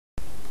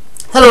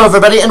Hello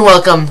everybody and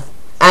welcome.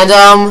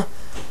 And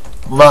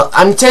well,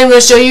 today I'm going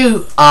to show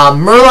you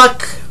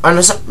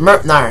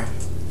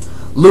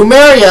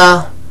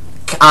Lumeria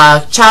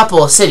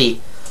Chapel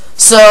City.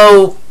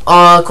 So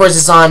of course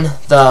it's on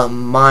the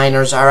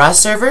Miners RS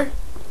server,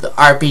 the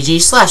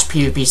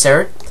RPG/PvP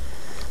server.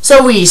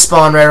 So we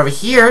spawn right over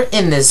here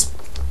in this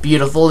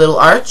beautiful little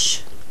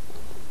arch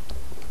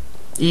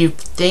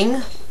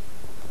thing.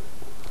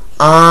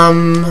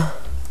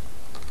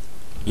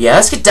 Yeah,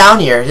 let's get down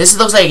here. This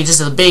looks like just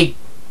a big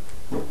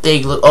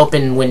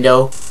open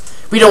window.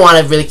 We don't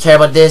want to really care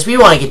about this. We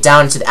want to get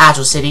down into the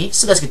actual city.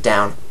 So let's get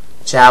down,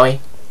 shall we?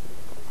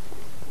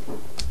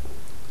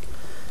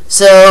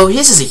 So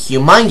this is a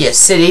humongous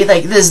city.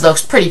 Like, this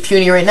looks pretty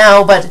puny right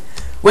now, but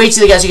wait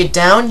till you guys get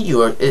down.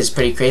 It is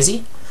pretty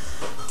crazy.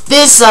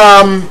 This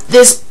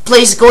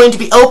place is going to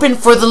be open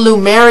for the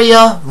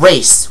Lumeria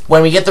race.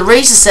 When we get the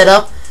races set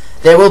up,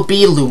 there will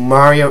be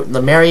Lumeria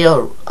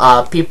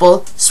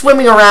people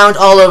swimming around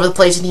all over the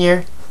place in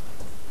here.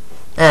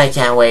 And I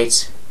can't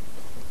wait.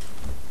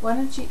 Why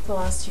don't you eat the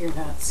last of your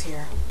nuts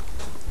here?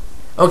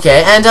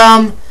 Okay, and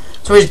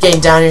so we're just getting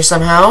down here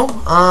somehow.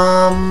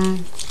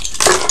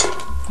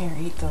 Here,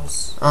 eat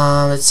those.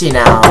 Let's see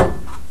now.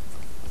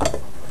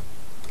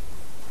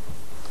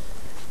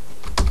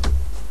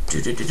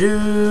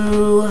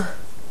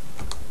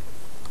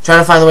 Trying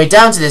to find the way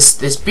down to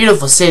this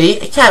beautiful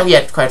city. I can't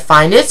yet quite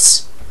find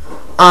it.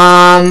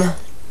 Oh,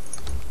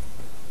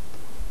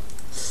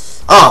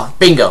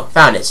 bingo,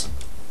 found it.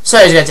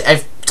 Sorry,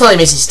 I've totally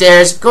missed these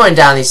stairs. Going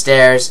down these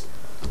stairs.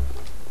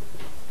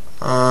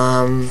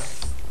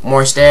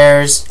 More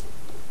stairs.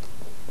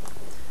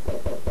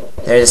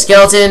 There's a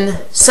skeleton.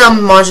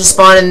 Some monsters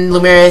spawn in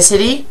Lumeria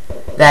City.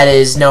 That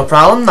is no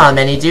problem. Not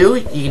many do.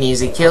 You can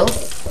easily kill.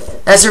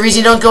 That's the reason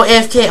you don't go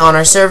AFK on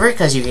our server,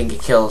 because you can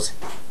get killed.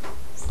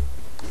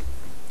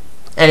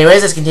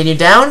 Anyways, let's continue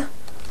down.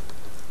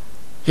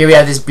 Here we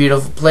have this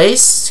beautiful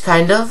place,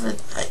 kind of.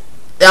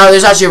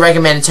 There's actually a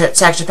recommended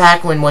texture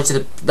pack which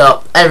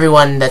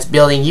everyone that's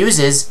building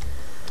uses.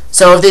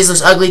 So if this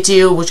looks ugly to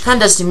you, which kind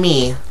of does to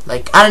me,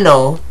 like, I don't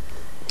know,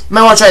 you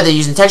might want to try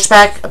using texture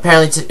pack.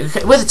 Apparently,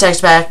 with the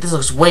texture pack, this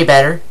looks way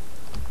better.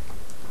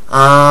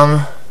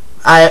 I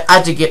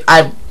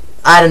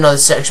don't know the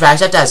texture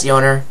packs. I have to ask the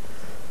owner.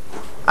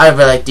 I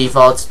really like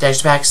default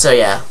texture packs, so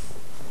yeah.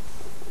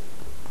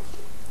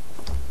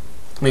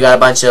 We got a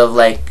bunch of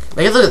look,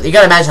 you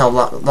gotta imagine how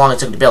long it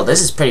took to build.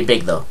 This is pretty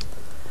big though.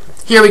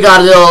 Here we got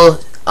a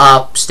little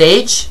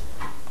stage.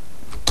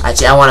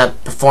 Actually, I want to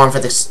perform for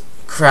this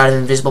crowd of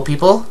invisible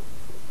people.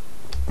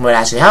 But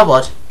actually, how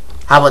about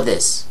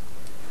this?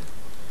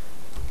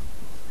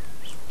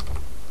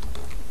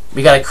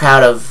 We got a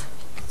crowd of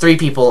 3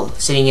 people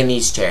sitting in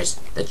these chairs.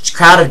 The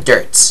crowd of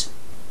dirts.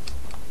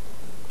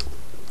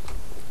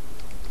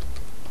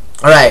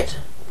 Alright.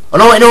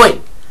 Oh, no,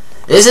 wait.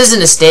 This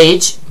isn't a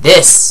stage.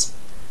 This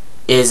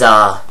is,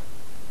 what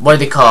are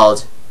they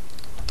called?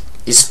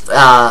 It's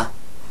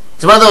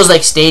one of those,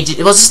 like, stages.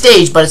 It was a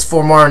stage, but it's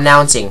for more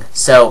announcing.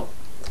 So,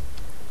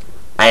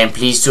 I'm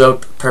pleased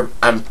to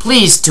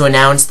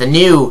announce the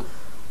new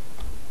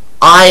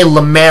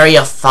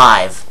Lumeria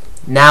 5.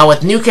 Now,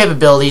 with new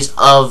capabilities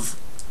of...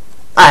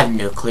 I have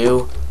no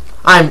clue.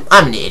 I'm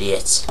an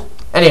idiot.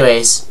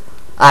 Anyways,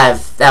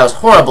 that was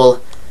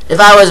horrible.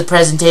 If I was a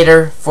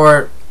presentator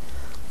for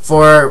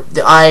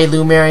the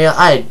Lumeria,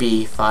 I'd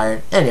be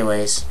fired.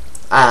 Anyways,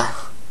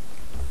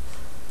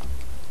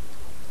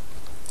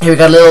 here we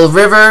got a little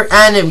river,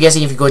 and I'm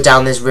guessing if you go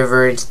down this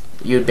river,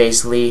 you'd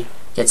basically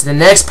get to the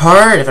next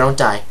part if I don't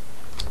die.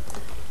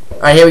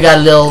 Alright, here we got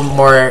a little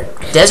more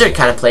desert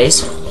kind of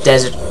place.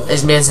 Desert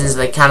is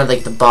like kind of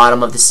like the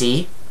bottom of the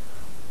sea.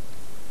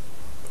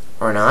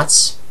 Or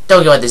not.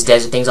 Don't get what this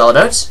desert thing's all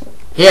about.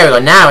 Here we go,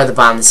 now we're at the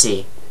bottom of the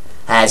sea.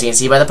 As you can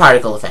see by the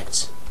particle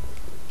effect.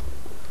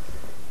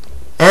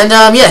 And,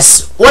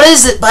 yes, what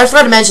is it? I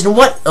forgot to mention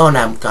what... Oh,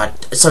 no, God,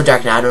 it's so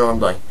dark now, I don't know where I'm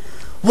going.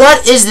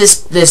 What is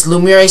this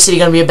Lumeria City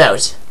going to be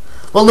about?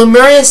 Well,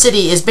 Lumeria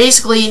City is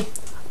basically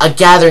a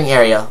gathering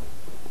area.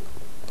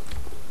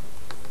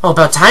 Oh,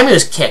 about time he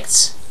was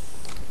kicked.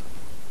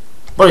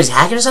 What, is he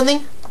hacking or something?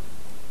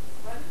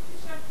 Why don't you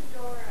shut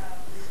your door out?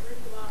 It's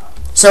pretty loud.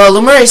 So,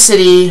 Lumeria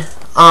City,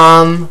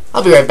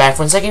 I'll be right back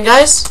for 1 second,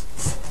 guys.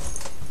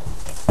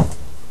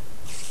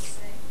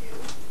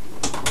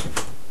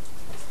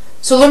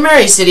 So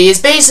Lumeria City is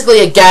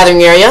basically a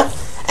gathering area.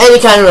 Any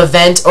kind of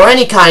event or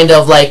any kind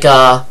of any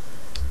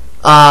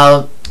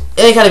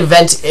kind of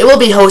event, it will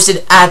be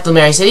hosted at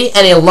Lumeria City.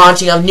 Any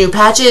launching of new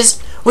patches,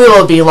 we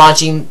will be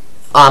launching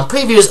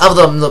previews of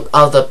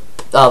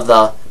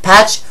the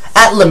patch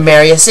at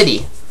Lumeria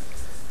City.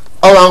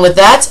 Along with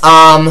that,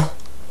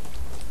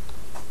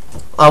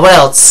 what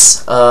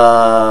else?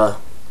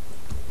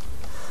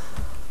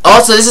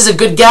 Also, this is a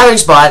good gathering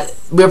spot.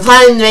 We're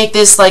planning to make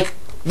this like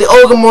the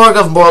Ogre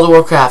of World of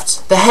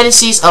Warcraft, the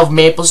Hennessy's of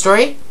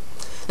MapleStory.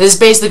 This is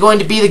basically going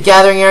to be the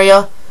gathering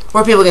area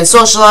where people can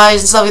socialize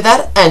and stuff like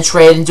that, and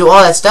trade and do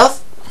all that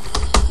stuff.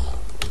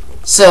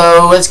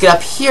 So let's get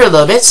up here a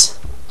little bit.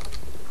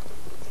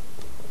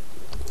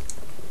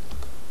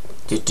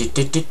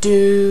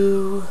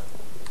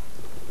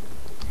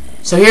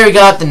 So here we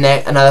got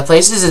another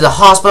place. This is a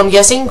hospital, I'm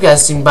guessing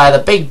by the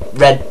big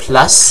red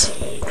plus.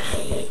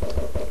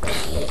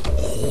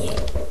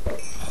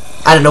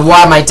 I don't know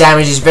why my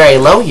damage is very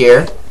low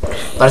here,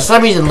 but for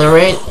some reason,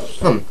 Lumeria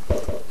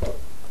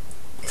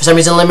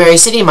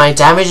City, my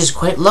damage is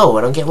quite low.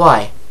 I don't get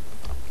why.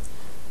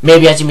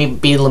 Maybe I have to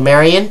be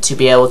Lumerian to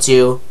be able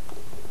to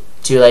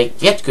like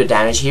get good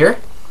damage here.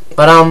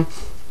 But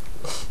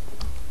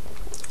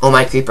oh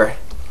my creeper.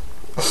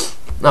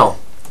 No.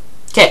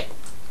 Okay.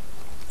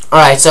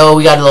 Alright, so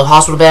we got a little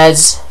hospital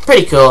beds.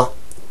 Pretty cool.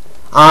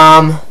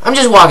 I'm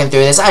just walking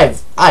through this. I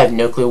have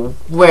no clue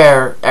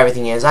where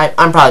everything is.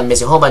 I'm probably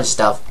missing a whole bunch of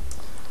stuff.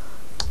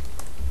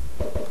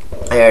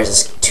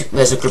 There's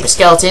a group of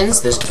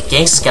skeletons. There's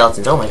gangster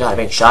skeletons. Oh my god, I'm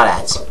being shot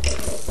at.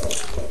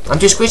 I'm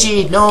too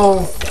squishy.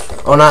 No.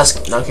 Oh, not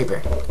a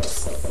creeper.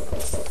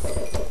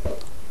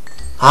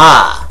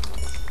 Ah.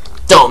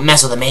 Don't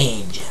mess with a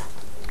mage.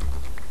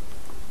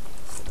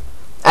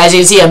 As you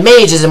can see, a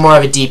mage is more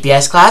of a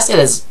DPS class. It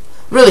has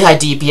really high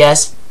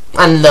DPS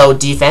and low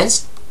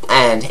defense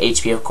and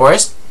HP, of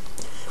course,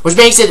 which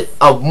makes it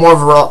a more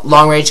of a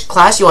long-range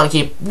class. You want to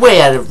keep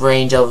way out of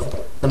range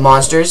of the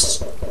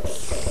monsters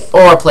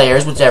or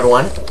players, whichever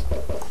one.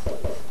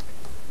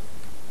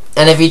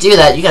 And if you do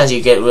that, you guys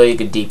get really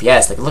good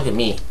DPS. Like, look at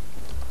me.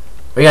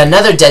 We got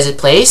another desert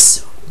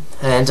place,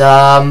 and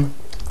oh,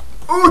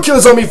 kill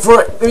the zombie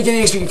for it. Let me get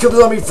EXP. Kill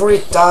the zombie before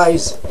it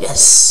dies.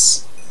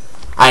 Yes,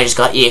 I just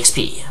got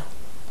EXP.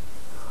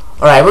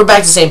 Alright, we're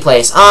back to the same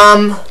place.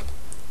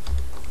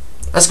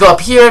 Let's go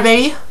up here,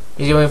 maybe?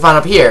 Maybe we can find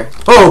up here.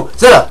 Oh,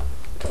 Zeta!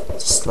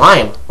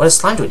 Slime. What is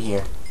slime doing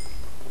here?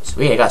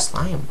 Sweet, I got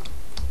slime.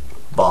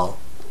 Ball.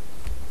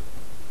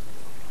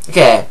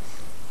 Okay.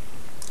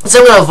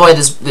 So I'm gonna avoid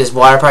this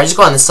water part. Just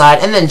go on the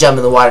side and then jump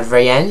in the water at the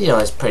very end. You know,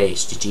 it's pretty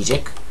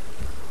strategic.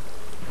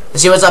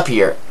 Let's see what's up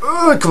here.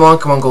 Ooh, come on,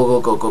 go.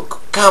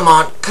 Come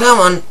on.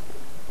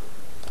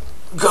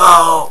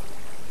 Go.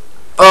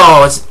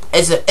 Oh,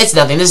 it's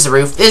nothing. This is a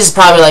roof. This is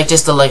probably like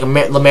just a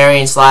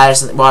Lumerian slide or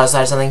something, water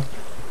slide or something.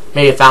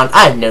 Maybe it found.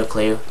 I have no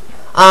clue.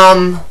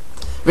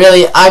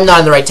 Really, I'm not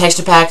in the right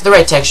texture pack. The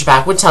right texture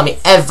pack would tell me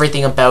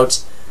everything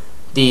about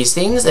these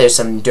things. There's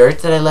some dirt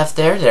that I left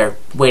there. They're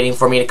waiting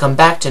for me to come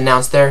back to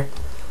announce their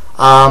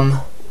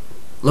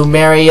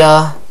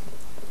Lumeria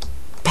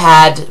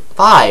Pad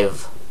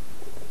 5.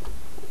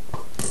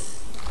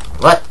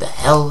 What the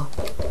hell?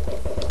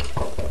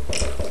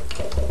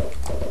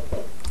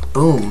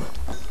 Boom.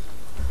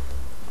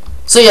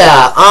 So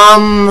yeah,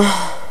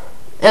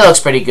 it looks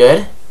pretty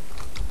good.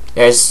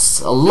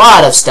 There's a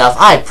lot of stuff.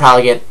 I'd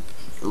probably get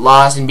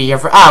lost and be here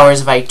for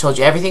hours if I told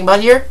you everything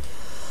about here.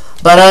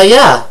 But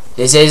yeah,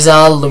 this is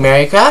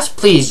Lumeria Craft.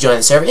 Please join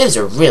the server. It is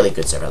a really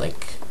good server.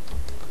 Like,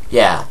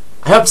 yeah,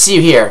 I hope to see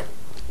you here.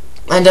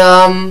 And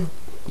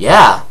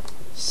yeah.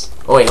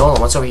 Oh wait, hold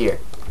on. What's over here?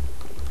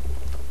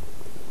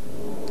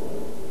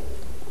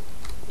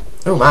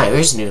 Oh my,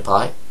 there's a new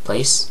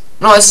place.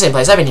 No, it's the same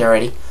place. I've been here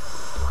already.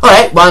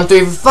 Alright, well, I'm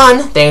 3 for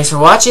fun. Thanks for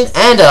watching,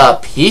 and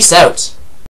peace out.